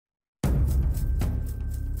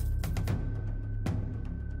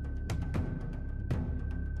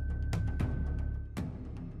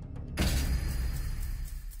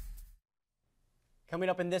Coming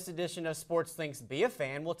up in this edition of Sports Links Be a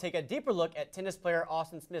Fan, we'll take a deeper look at tennis player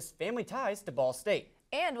Austin Smith's family ties to Ball State.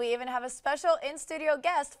 And we even have a special in-studio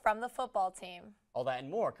guest from the football team. All that and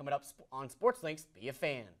more coming up on Sports Links Be a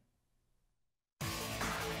Fan.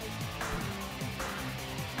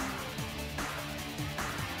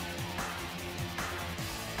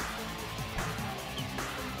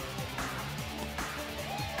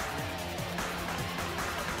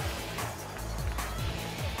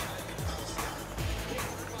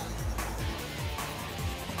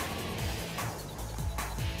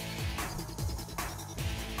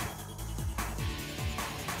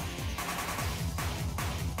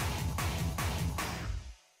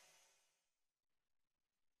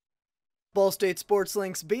 Ball State Sports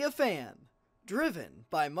Links Be a Fan, driven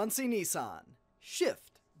by Muncie Nissan.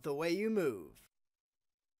 Shift the way you move.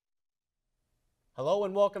 Hello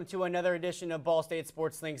and welcome to another edition of Ball State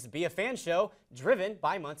Sports Links Be a Fan show, driven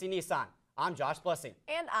by Muncie Nissan. I'm Josh Blessing.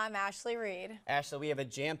 And I'm Ashley Reed. Ashley, we have a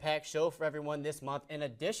jam-packed show for everyone this month. In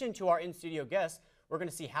addition to our in-studio guests, we're going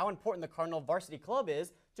to see how important the Cardinal Varsity Club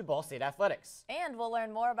is to Ball State athletics. And we'll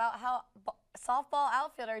learn more about how softball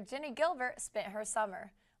outfielder Jenny Gilbert spent her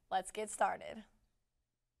summer. Let's get started.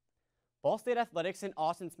 Ball State athletics and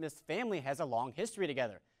Austin Smith's family has a long history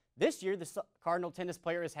together. This year, the Cardinal tennis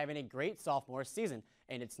player is having a great sophomore season,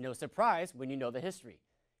 and it's no surprise when you know the history.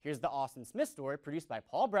 Here's the Austin Smith story produced by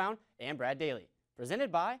Paul Brown and Brad Daly,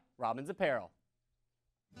 presented by Robbins Apparel.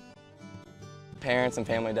 Parents and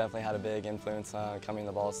family definitely had a big influence on coming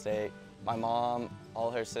to Ball State. My mom,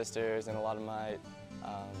 all her sisters, and a lot of my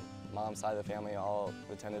mom's side of the family all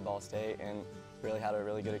attended Ball State and really had a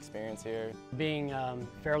really good experience here. Being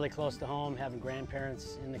fairly close to home, having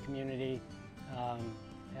grandparents in the community,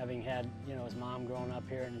 having had, his mom growing up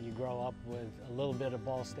here, and you grow up with a little bit of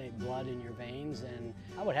Ball State blood in your veins, and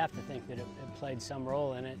I would have to think that it played some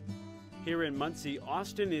role in it. Here in Muncie,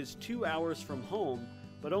 Austin is 2 hours from home,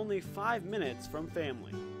 but only 5 minutes from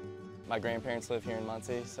family. My grandparents live here in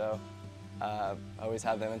Muncie, so I always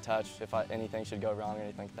have them in touch if anything should go wrong or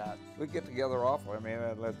anything like that. We get together often. I mean,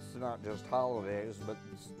 it's not just holidays, but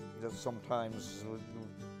just sometimes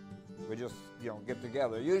we just, get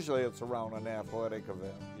together. Usually it's around an athletic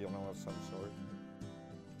event, of some sort.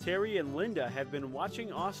 Terry and Linda have been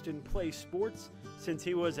watching Austin play sports since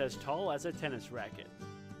he was as tall as a tennis racket.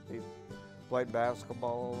 He played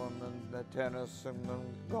basketball and then tennis and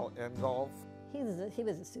golf. He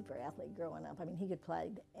was a super athlete growing up. I mean, he could play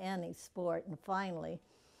any sport. And finally,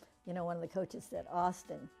 one of the coaches said,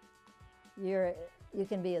 Austin, you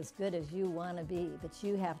can be as good as you want to be, but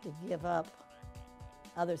you have to give up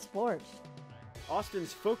other sports.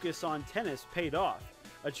 Austin's focus on tennis paid off,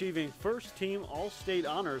 achieving first-team All-State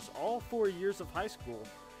honors all 4 years of high school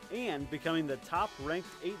and becoming the top-ranked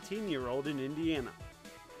 18-year-old in Indiana.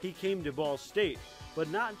 He came to Ball State, but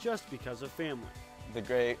not just because of family. The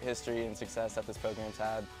great history and success that this program's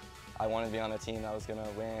had, I wanted to be on a team that was going to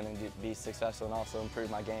win and be successful and also improve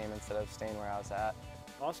my game instead of staying where I was at.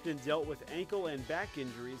 Austin dealt with ankle and back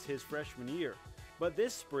injuries his freshman year, but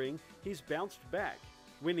this spring he's bounced back,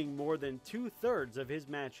 winning more than 2/3 of his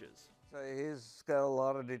matches. So he's got a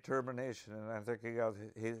lot of determination, and I think he got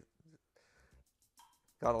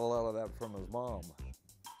a lot of that from his mom.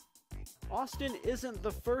 Austin isn't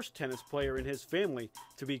the first tennis player in his family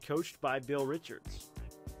to be coached by Bill Richards.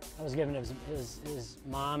 I was giving his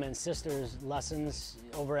mom and sister's lessons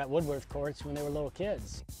over at Woodworth Courts when they were little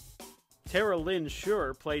kids. Tara Lynn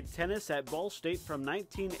Schur played tennis at Ball State from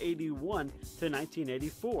 1981 to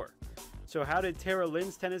 1984. So how did Tara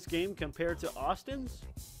Lynn's tennis game compare to Austin's?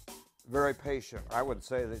 Very patient. I would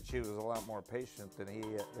say that she was a lot more patient than he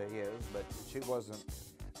is, but she wasn't.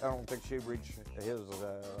 I don't think she reached his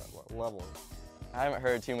level. I haven't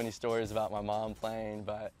heard too many stories about my mom playing,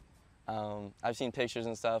 but I've seen pictures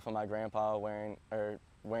and stuff of my grandpa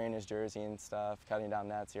wearing his jersey and stuff, cutting down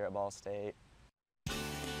nets here at Ball State.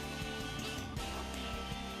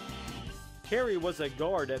 Carey was a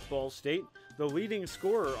guard at Ball State, the leading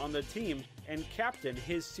scorer on the team, and captain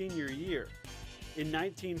his senior year. In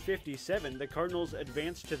 1957, the Cardinals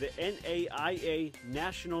advanced to the NAIA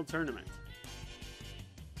National Tournament.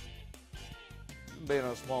 Being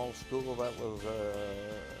a small school, that was a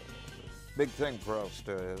big thing for us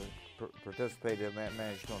to participate in that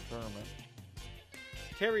national tournament.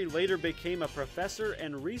 Terry later became a professor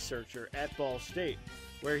and researcher at Ball State,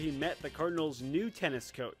 where he met the Cardinals' new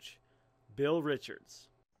tennis coach, Bill Richards.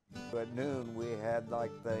 At noon, we had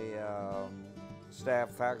like the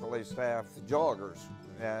faculty staff joggers,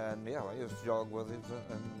 and I used to jog with him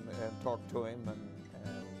and talk to him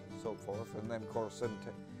and so forth. And then, of course,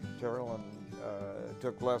 Terrell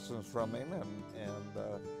took lessons from him,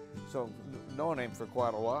 and so known him for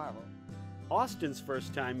quite a while. Austin's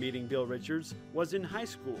first time meeting Bill Richards was in high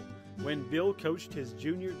school when Bill coached his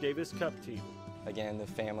junior Davis Cup team. Again, the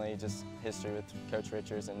family, just history with Coach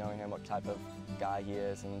Richards and knowing him, what type of guy he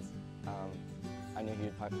is, and I knew he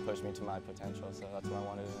would push me to my potential, so that's what I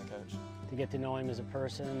wanted in a coach. To get to know him as a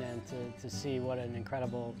person and to see what an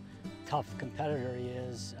incredible, tough competitor he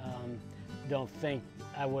is, don't think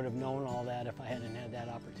I would have known all that if I hadn't had that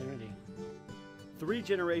opportunity. 3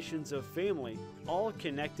 generations of family, all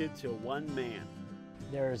connected to one man.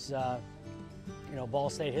 There's, Ball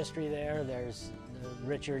State history there. There's the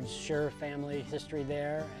Richards Schur family history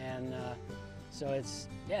there, and so it's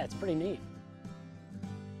pretty neat.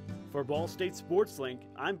 For Ball State Sports Link,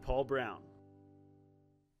 I'm Paul Brown.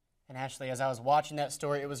 And Ashley, as I was watching that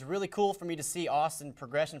story, it was really cool for me to see Austin's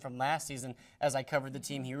progression from last season. As I covered the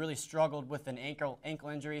team, he really struggled with an ankle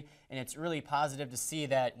injury, and it's really positive to see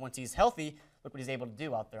that once he's healthy, look what he's able to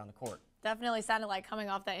do out there on the court. Definitely sounded like coming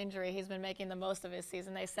off that injury, he's been making the most of his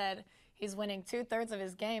season. They said he's winning 2/3 of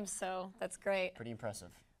his games, so that's great. Pretty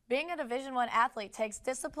impressive. Being a Division I athlete takes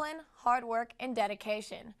discipline, hard work, and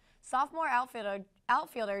dedication. Sophomore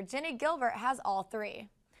outfielder Jenny Gilbert has all 3.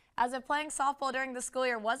 As if playing softball during the school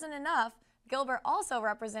year wasn't enough, Gilbert also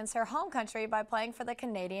represents her home country by playing for the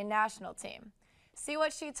Canadian national team. See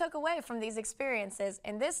what she took away from these experiences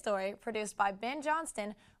in this story produced by Ben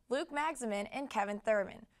Johnston, Luke Magzaman, and Kevin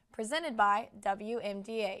Thurman, presented by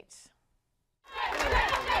WMDH. Put them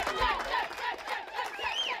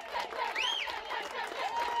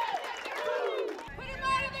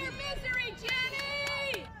out of their misery,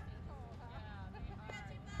 Jenny!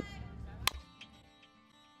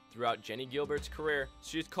 Throughout Jenny Gilbert's career,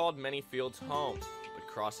 she has called many fields home, but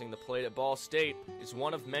crossing the plate at Ball State is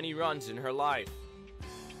one of many runs in her life.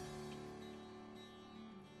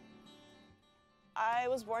 I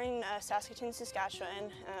was born in Saskatoon,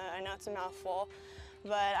 Saskatchewan. I know it's a mouthful,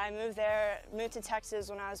 but I moved to Texas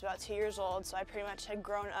when I was about 2 years old, so I pretty much had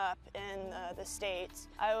grown up in the States.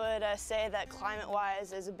 I would say that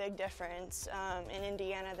climate-wise is a big difference in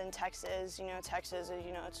Indiana than Texas. Texas is,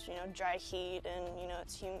 it's, dry heat and,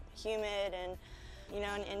 it's humid, and,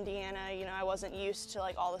 in Indiana, I wasn't used to,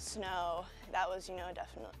 all the snow. That was, a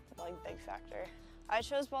definite, big factor. I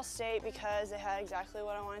chose Ball State because they had exactly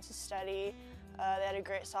what I wanted to study. They had a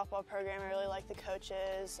great softball program. I really liked the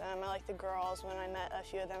coaches. I liked the girls when I met a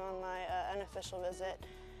few of them on my unofficial visit.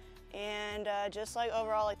 And just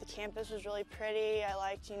overall, the campus was really pretty. I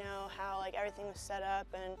liked, how everything was set up,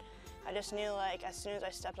 and I just knew as soon as I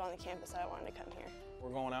stepped on the campus that I wanted to come here. We're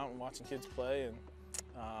going out and watching kids play and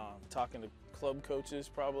talking to club coaches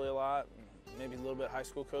probably a lot, and maybe a little bit high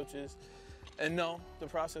school coaches. And no, the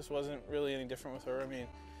process wasn't really any different with her. I mean,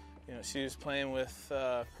 she was playing with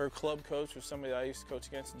her club coach, was somebody I used to coach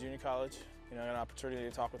against in junior college. I got an opportunity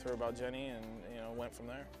to talk with her about Jenny, and went from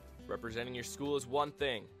there. Representing your school is one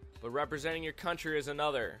thing, but representing your country is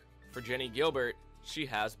another. For Jenny Gilbert, she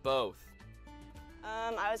has both.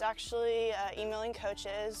 I was actually emailing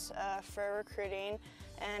coaches for recruiting,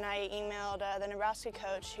 and I emailed the Nebraska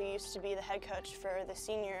coach, who used to be the head coach for the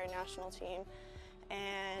senior national team.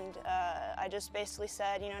 And I just basically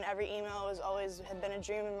said, in every email had been a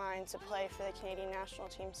dream of mine to play for the Canadian national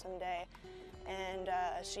team someday. And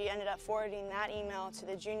she ended up forwarding that email to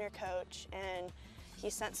the junior coach, and he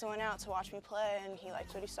sent someone out to watch me play, and he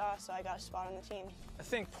liked what he saw, so I got a spot on the team. I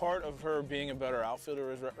think part of her being a better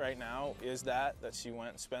outfielder right now is that she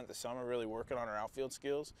went and spent the summer really working on her outfield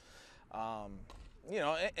skills.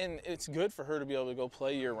 And it's good for her to be able to go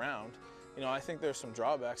play year-round. I think there's some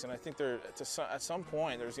drawbacks, and I think at some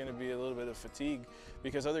point there's going to be a little bit of fatigue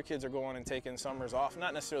because other kids are going and taking summers off,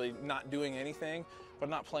 not necessarily not doing anything, but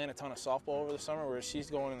not playing a ton of softball over the summer, whereas she's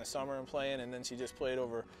going in the summer and playing, and then she just played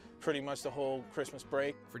over pretty much the whole Christmas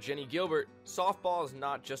break. For Jenny Gilbert, softball is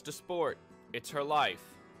not just a sport, it's her life.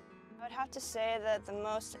 I would have to say that the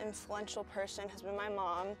most influential person has been my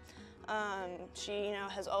mom. She,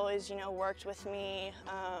 has always, worked with me.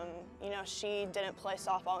 She didn't play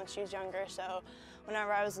softball when she was younger, so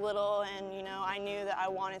whenever I was little and, I knew that I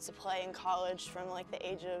wanted to play in college from the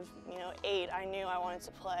age of, 8, I knew I wanted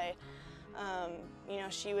to play.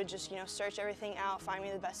 She would just, search everything out, find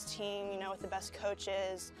me the best team, with the best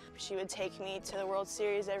coaches. She would take me to the World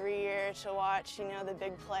Series every year to watch, the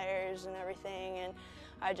big players and everything, and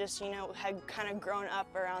I just, had kind of grown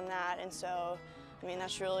up around that, and so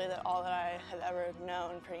that's really all that I have ever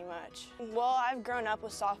known, pretty much. Well, I've grown up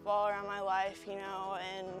with softball around my life, and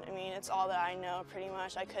it's all that I know, pretty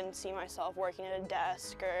much. I couldn't see myself working at a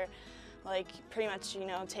desk or, pretty much,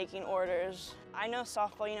 taking orders. I know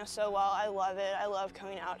softball, so well. I love it. I love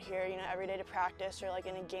coming out here, every day to practice or,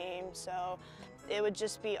 in a game. So it would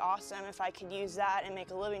just be awesome if I could use that and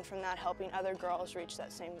make a living from that, helping other girls reach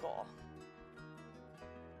that same goal.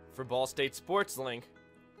 For Ball State Sports Link,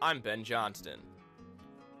 I'm Ben Johnston.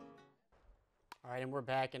 All right, and we're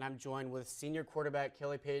back, and I'm joined with senior quarterback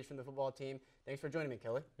Kelly Page from the football team. Thanks for joining me,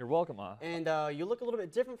 Kelly. You're welcome. And you look a little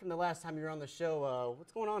bit different from the last time you were on the show.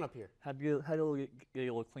 What's going on up here? Had to get a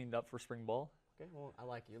little cleaned up for spring ball. Okay, well, I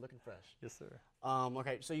like it. You're looking fresh. Yes, sir.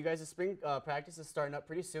 Okay, so you guys' spring practice is starting up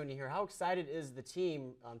pretty soon here. How excited is the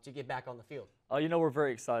team to get back on the field? You know, we're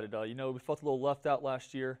very excited. You know, we felt a little left out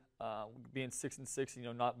last year, being 6-6. You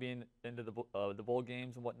know, not being into the bowl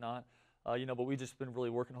games and whatnot. You know, but we've just been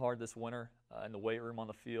really working hard this winter in the weight room, on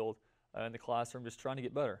the field, in the classroom, just trying to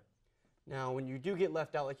get better. Now, when you do get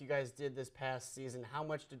left out like you guys did this past season, how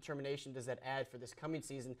much determination does that add for this coming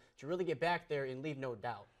season to really get back there and leave no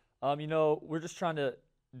doubt? You know, we're just trying to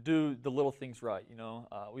do the little things right. You know,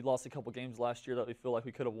 we lost a couple games last year that we feel like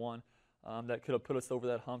we could have won, that could have put us over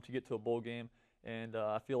that hump to get to a bowl game. And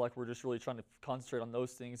I feel like we're just really trying to concentrate on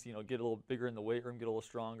those things, you know, get a little bigger in the weight room, get a little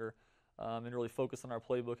stronger, and really focus on our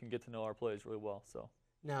playbook and get to know our plays really well. So.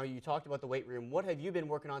 Now, you talked about the weight room. What have you been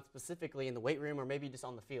working on specifically in the weight room or maybe just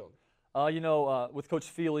on the field? You know, with Coach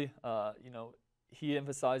Feely, you know, he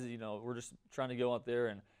emphasizes, you know, we're just trying to go out there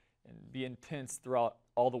and be intense throughout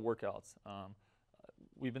all the workouts.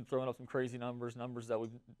 We've been throwing up some crazy numbers that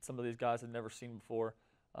some of these guys have never seen before,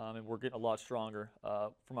 and we're getting a lot stronger.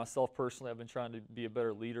 For myself personally, I've been trying to be a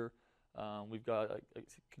better leader. We've got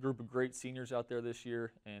a group of great seniors out there this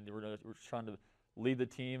year, and we're trying to lead the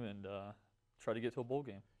team and try to get to a bowl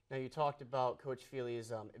game. Now, you talked about Coach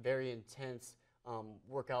Feely's very intense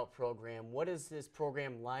workout program. What is his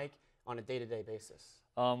program like on a day-to-day basis?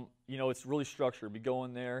 You know, it's really structured. We go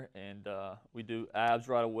in there and we do abs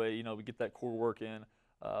right away. You know, we get that core work in.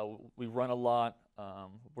 We run a lot.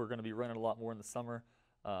 We're going to be running a lot more in the summer.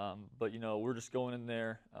 But, you know, we're just going in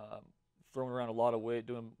there, throwing around a lot of weight,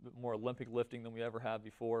 doing more Olympic lifting than we ever have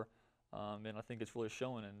before. And I think it's really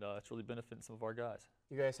showing, and it's really benefiting some of our guys.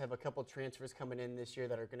 You guys have a couple transfers coming in this year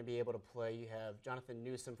that are going to be able to play. You have Jonathan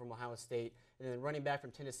Newsom from Ohio State, and then running back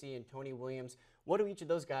from Tennessee and Tony Williams. What do each of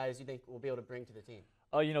those guys you think will be able to bring to the team?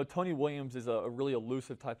 You know, Tony Williams is a really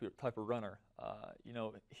elusive type of runner. You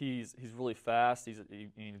know, he's really fast. He's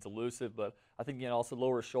elusive, but I think he can also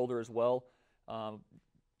lower his shoulder as well.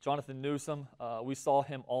 Jonathan Newsom, we saw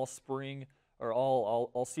him all spring or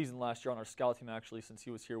all season last year on our scout team, actually, since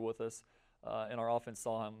he was here with us. And our offense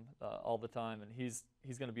saw him all the time, and he's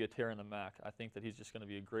going to be a tear in the MAC. I think that he's just going to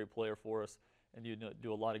be a great player for us and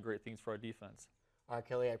do a lot of great things for our defense. All right,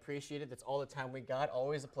 Kelly, I appreciate it. That's all the time we got.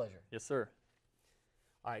 Always a pleasure. Yes, sir.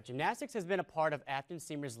 All right, gymnastics has been a part of Afton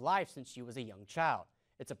Seymour's life since she was a young child.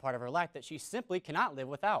 It's a part of her life that she simply cannot live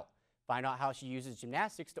without. Find out how she uses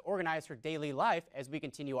gymnastics to organize her daily life as we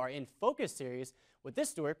continue our In Focus series with this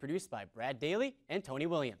story produced by Brad Daly and Tony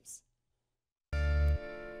Williams.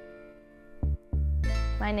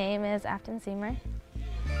 My name is Afton Seymour.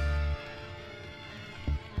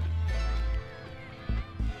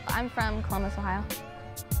 I'm from Columbus, Ohio.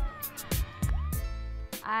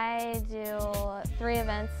 I do 3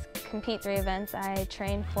 events, compete 3 events. I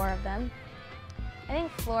train 4 of them. I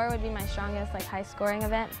think floor would be my strongest, like, high-scoring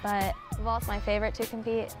event, but vault's my favorite to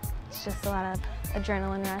compete. It's just a lot of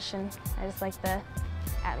adrenaline rush, and I just like the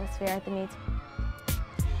atmosphere at the meets.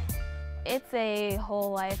 It's a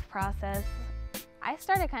whole life process. I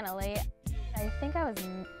started kind of late. I think I was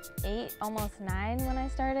 8, almost 9 when I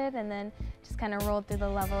started, and then just kind of rolled through the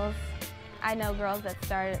levels. I know girls that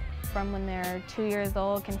start from when they're 2 years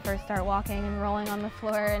old, can first start walking and rolling on the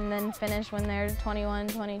floor, and then finish when they're 21,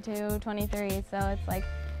 22, 23. So it's like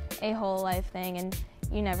a whole life thing, and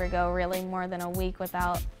you never go really more than a week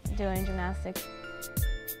without doing gymnastics.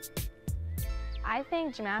 I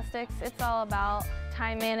think gymnastics, it's all about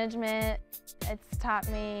time management. It's taught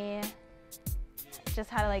me just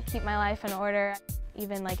how to, like, keep my life in order.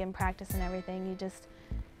 Even, like, in practice and everything,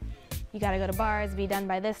 you gotta go to bars, be done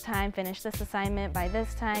by this time, finish this assignment by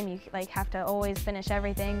this time. You, like, have to always finish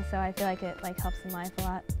everything, so I feel like it, like, helps in life a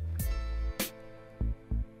lot.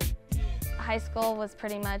 High school was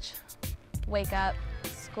pretty much wake up,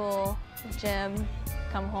 school, gym,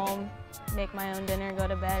 come home, make my own dinner, go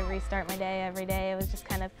to bed, restart my day every day. It was just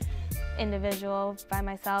kind of individual by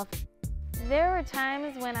myself. There were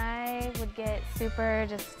times when I would get super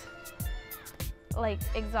just, like,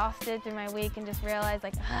 exhausted through my week and just realize,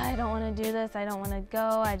 like, I don't want to do this, I don't want to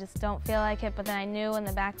go, I just don't feel like it. But then I knew in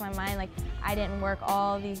the back of my mind, like, I didn't work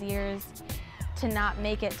all these years to not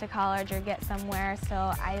make it to college or get somewhere, so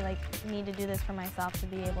I, like, need to do this for myself to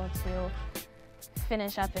be able to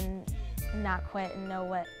finish up and not quit and know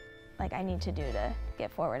what, like, I need to do to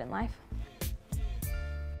get forward in life.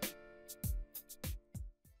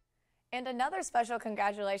 And another special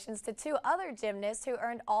congratulations to two other gymnasts who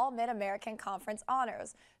earned all Mid-American Conference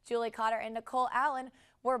honors. Julie Cotter and Nicole Allen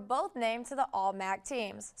were both named to the All-MAC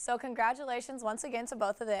teams. So congratulations once again to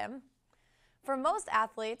both of them. For most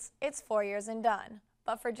athletes, it's 4 years and done.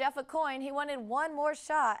 But for Jeff Aucoin, he wanted one more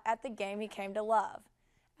shot at the game he came to love.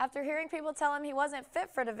 After hearing people tell him he wasn't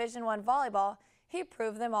fit for Division I volleyball, he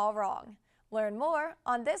proved them all wrong. Learn more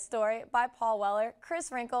on this story by Paul Weller,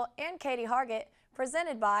 Chris Wrinkle, and Katie Hargett,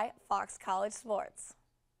 presented by Fox College Sports.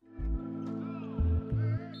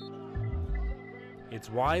 It's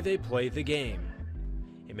why they play the game.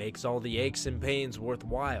 It makes all the aches and pains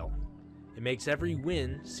worthwhile. It makes every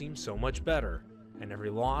win seem so much better, and every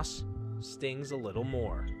loss stings a little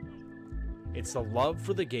more. It's the love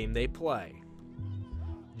for the game they play.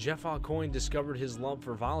 Jeff Aucoin discovered his love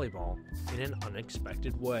for volleyball in an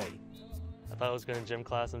unexpected way. I thought I was good in gym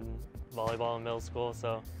class and volleyball in middle school,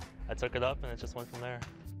 so I took it up and it just went from there.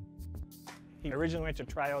 He originally went to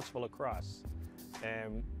tryouts for lacrosse,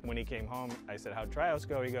 and when he came home, I said, "How'd tryouts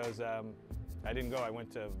go?" He goes, "I didn't go, I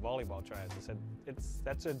went to volleyball tryouts." I said,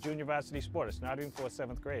 that's a junior varsity sport, it's not even for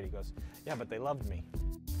 7th grade. He goes, "Yeah, but they loved me."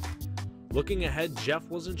 Looking ahead, Jeff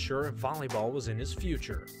wasn't sure if volleyball was in his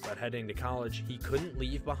future, but heading to college, he couldn't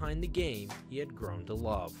leave behind the game he had grown to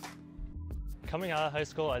love. Coming out of high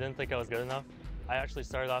school, I didn't think I was good enough. I actually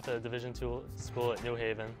started off at a Division II school at New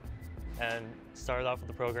Haven and started off with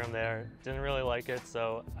the program there. Didn't really like it,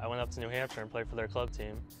 so I went up to New Hampshire and played for their club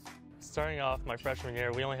team. Starting off my freshman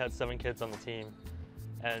year, we only had 7 kids on the team,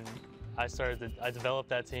 and I developed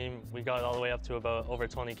that team. We got all the way up to about over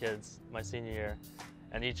 20 kids my senior year.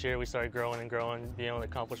 And each year we started growing and growing, being able to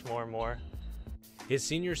accomplish more and more. His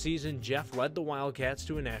senior season, Jeff led the Wildcats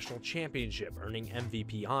to a national championship, earning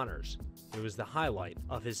MVP honors. It was the highlight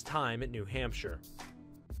of his time at New Hampshire.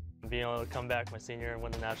 Being able to come back my senior year and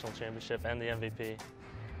win the national championship and the MVP,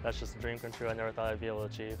 that's just a dream come true I never thought I'd be able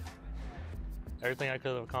to achieve. Everything I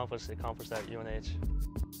could have accomplished at UNH.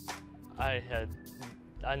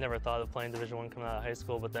 I never thought of playing Division I coming out of high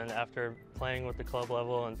school, but then after playing with the club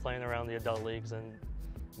level and playing around the adult leagues and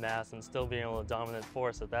Mass and still being able to dominant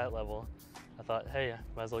force at that level, I thought, hey,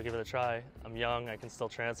 might as well give it a try. I'm young, I can still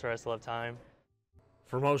transfer, I still have time.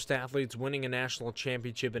 For most athletes, winning a national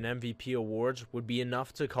championship and MVP awards would be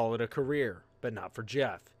enough to call it a career, but not for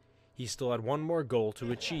Jeff. He still had one more goal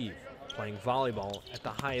to achieve, playing volleyball at the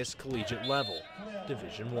highest collegiate level,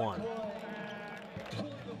 Division I.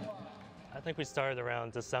 I think we started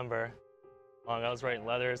around December. I was writing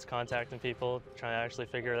letters, contacting people, trying to actually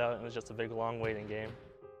figure it out, and it was just a big, long waiting game.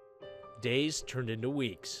 Days turned into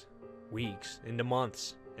weeks, weeks into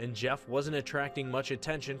months, and Jeff wasn't attracting much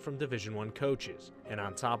attention from Division I coaches. And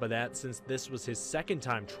on top of that, since this was his second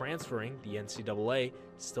time transferring, the NCAA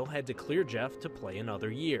still had to clear Jeff to play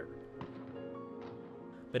another year.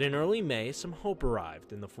 But in early May, some hope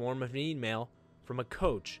arrived in the form of an email from a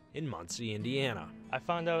coach in Muncie, Indiana. I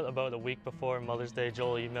found out about a week before Mother's Day.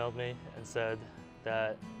 Joel emailed me and said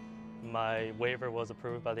that my waiver was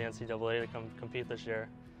approved by the NCAA to come compete this year.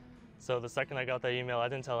 So the second I got that email, I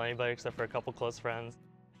didn't tell anybody except for a couple close friends.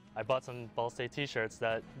 I bought some Ball State t-shirts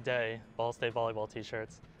that day, Ball State volleyball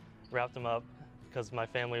t-shirts, wrapped them up because my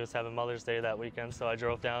family was having Mother's Day that weekend, so I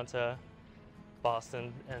drove down to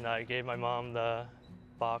Boston and I gave my mom the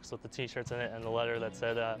box with the t-shirts in it and the letter that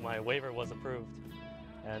said my waiver was approved.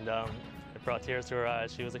 And it brought tears to her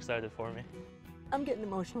eyes. She was excited for me. I'm getting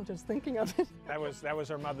emotional just thinking of it. That was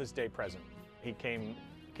her Mother's Day present. He came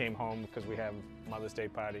home because we have Mother's Day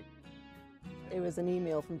party. It was an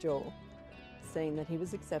email from Joel saying that he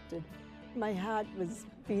was accepted. My heart was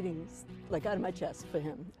beating like out of my chest for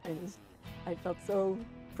him. I felt so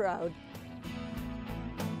proud.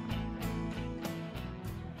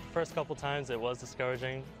 First couple times it was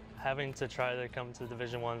discouraging. Having to try to come to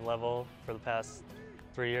Division I level for the past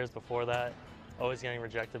 3 years before that, always getting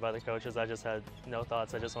rejected by the coaches. I just had no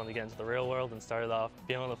thoughts. I just wanted to get into the real world and started off.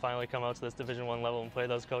 Being able to finally come out to this Division I level and play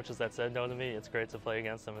those coaches that said no to me, it's great to play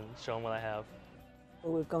against them and show them what I have.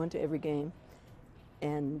 Well, we've gone to every game,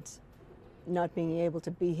 and not being able to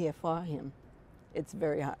be here for him, it's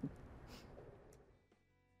very hard.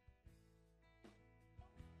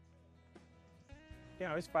 You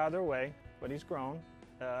know, he's farther away, but he's grown.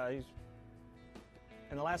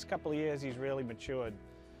 In the last couple of years, he's really matured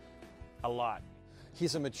a lot.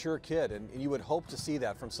 He's a mature kid, and you would hope to see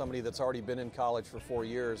that from somebody that's already been in college for 4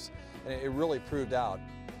 years, and it really proved out.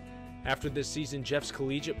 After this season, Jeff's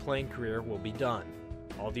collegiate playing career will be done.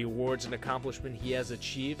 All the awards and accomplishment he has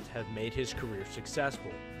achieved have made his career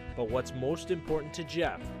successful. But what's most important to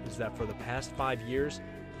Jeff is that for the past 5 years,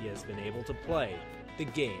 he has been able to play the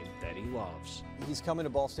game that he loves. He's coming to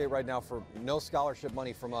Ball State right now for no scholarship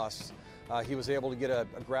money from us. He was able to get a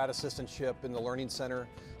grad assistantship in the Learning Center.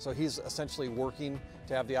 So he's essentially working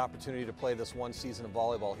to have the opportunity to play this one season of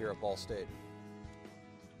volleyball here at Ball State.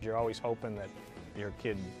 You're always hoping that your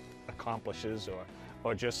kid accomplishes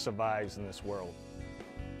or just survives in this world.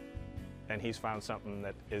 And he's found something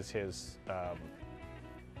that is his,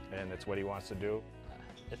 and it's what he wants to do.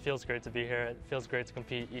 It feels great to be here. It feels great to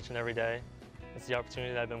compete each and every day. It's the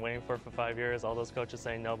opportunity that I've been waiting for 5 years. All those coaches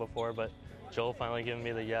saying no before, but Joel finally giving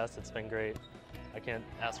me the yes. It's been great. I can't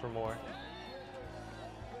ask for more.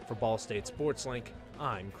 For Ball State Sports Link,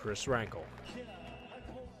 I'm Chris Rankel.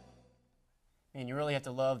 And you really have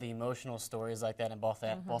to love the emotional stories like that in Ball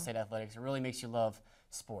State Athletics. It really makes you love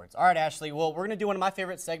sports. All right, Ashley. Well, we're going to do one of my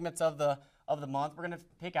favorite segments of the month. We're going to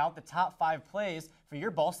pick out the top 5 plays for your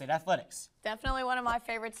Ball State Athletics. Definitely one of my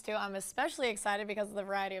favorites, too. I'm especially excited because of the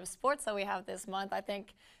variety of sports that we have this month. I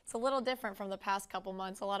think it's a little different from the past couple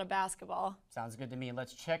months, a lot of basketball. Sounds good to me.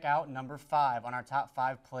 Let's check out number 5 on our top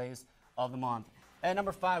 5 plays of the month. At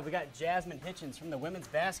number 5, we got Jasmine Hitchens from the women's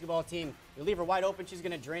basketball team. You leave her wide open, she's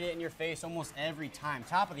going to drain it in your face almost every time.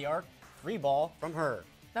 Top of the arc, 3 ball from her.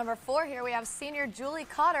 Number 4 here, we have senior Julie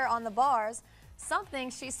Cotter on the bars,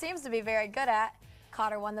 something she seems to be very good at.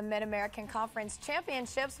 Cotter won the Mid-American Conference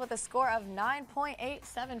Championships with a score of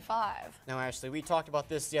 9.875. Now, Ashley, we talked about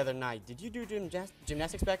this the other night. Did you do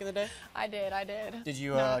gymnastics back in the day? I did. Did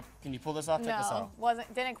you, No. Can you pull this off? Check this out.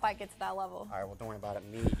 Didn't quite get to that level. All right, well, don't worry about it.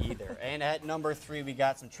 Me either. And at number 3, we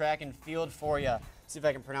got some track and field for you. See if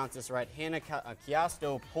I can pronounce this right. Hannah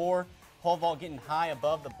Chiasto Poor. Pole vault getting high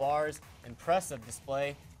above the bars. Impressive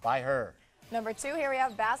display by her. Number 2, here we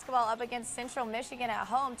have basketball up against Central Michigan at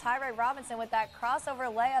home. Tyree Robinson with that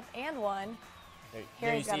crossover layup and one.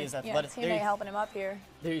 There you see his athleticism. Teammate helping him up here.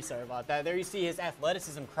 Sorry about that. There you see his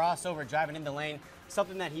athleticism crossover driving in the lane,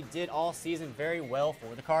 something that he did all season very well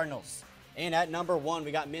for the Cardinals. And at number 1,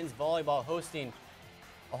 we got men's volleyball hosting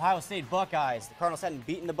Ohio State Buckeyes. The Cardinals hadn't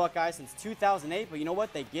beaten the Buckeyes since 2008, but you know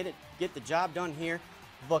what? They get the job done here.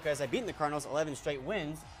 The Buckeyes have beaten the Cardinals 11 straight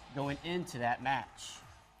wins going into that match.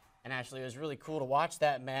 And actually, it was really cool to watch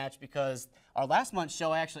that match because our last month's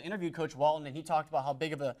show, I actually interviewed Coach Walton, and he talked about how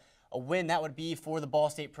big of a win that would be for the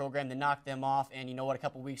Ball State program to knock them off. And you know what? A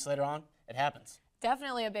couple weeks later on, it happens.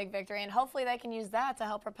 Definitely a big victory, and hopefully they can use that to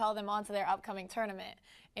help propel them onto their upcoming tournament.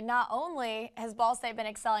 And not only has Ball State been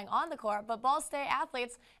excelling on the court, but Ball State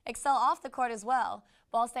athletes excel off the court as well.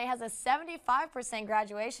 Ball State has a 75%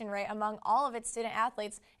 graduation rate among all of its student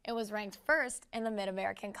athletes and was ranked first in the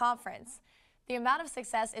Mid-American Conference. The amount of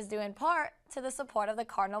success is due in part to the support of the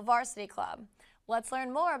Cardinal Varsity Club. Let's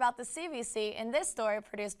learn more about the CVC in this story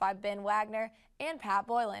produced by Ben Wagner and Pat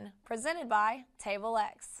Boylan, presented by Table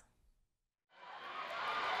X.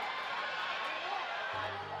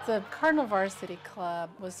 The Cardinal Varsity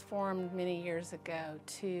Club was formed many years ago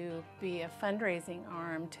to be a fundraising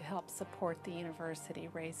arm to help support the university,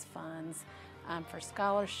 raise funds for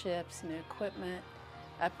scholarships, new equipment,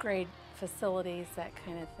 upgrade facilities, that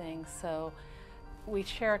kind of thing. So we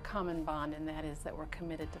share a common bond, and that is that we're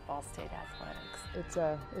committed to Ball State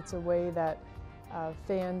athletics. It's a way that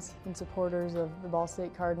fans and supporters of the Ball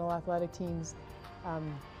State Cardinal athletic teams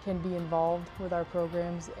can be involved with our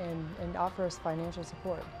programs and offer us financial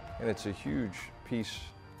support. And it's a huge piece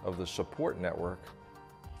of the support network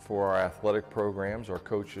for our athletic programs, our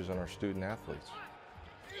coaches, and our student athletes.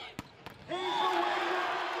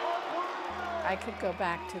 I could go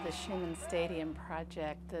back to the Schumann Stadium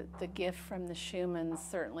project. The gift from the Schumans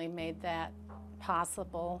certainly made that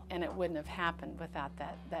possible, and it wouldn't have happened without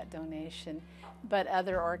that donation. But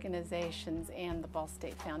other organizations and the Ball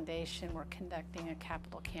State Foundation were conducting a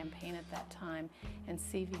capital campaign at that time, and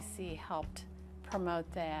CVC helped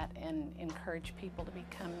promote that and encourage people to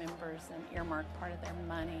become members and earmark part of their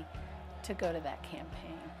money to go to that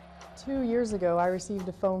campaign. 2 years ago, I received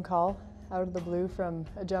a phone call out of the blue from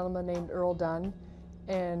a gentleman named Earl Dunn,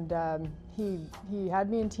 and he had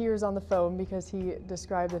me in tears on the phone because he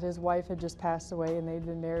described that his wife had just passed away and they'd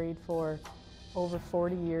been married for over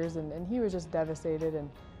 40 years, and he was just devastated,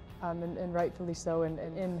 and rightfully so. And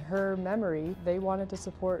in her memory, they wanted to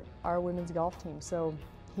support our women's golf team, so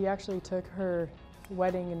he actually took her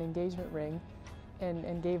wedding and engagement ring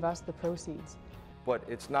and gave us the proceeds. But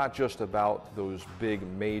it's not just about those big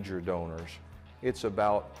major donors. It's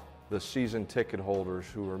about the season ticket holders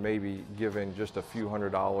who are maybe giving just a few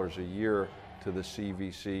 $100s a year to the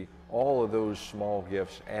CVC. All of those small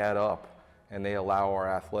gifts add up, and they allow our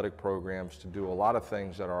athletic programs to do a lot of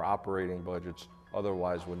things that our operating budgets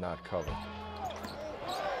otherwise would not cover.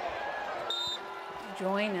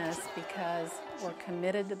 join us because we're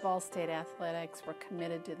committed to Ball State athletics, we're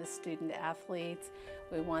committed to the student athletes.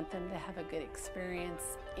 We want them to have a good experience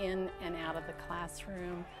in and out of the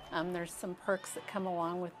classroom. There's some perks that come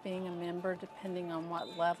along with being a member depending on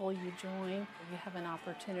what level you join. You have an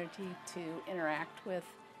opportunity to interact with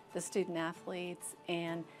the student athletes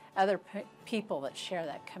and other people that share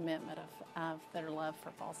that commitment of their love for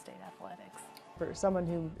Ball State athletics. For someone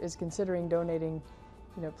who is considering donating,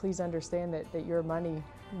 please understand that your money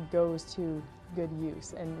goes to good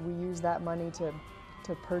use, and we use that money to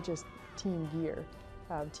purchase team gear,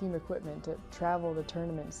 team equipment, to travel to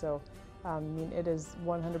tournaments. So it is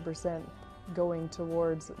 100% going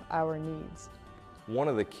towards our needs. One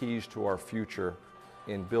of the keys to our future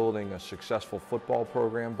in building a successful football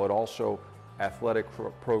program, but also athletic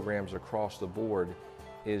programs across the board,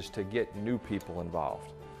 is to get new people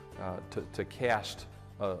involved, to cast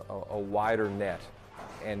a wider net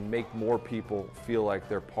and make more people feel like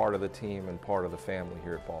they're part of the team and part of the family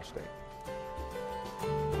here at Ball State.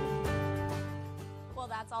 Well,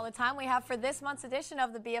 that's all the time we have for this month's edition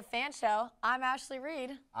of the Be a Fan Show. I'm Ashley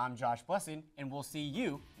Reed. I'm Josh Blessing, and we'll see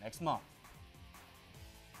you next month.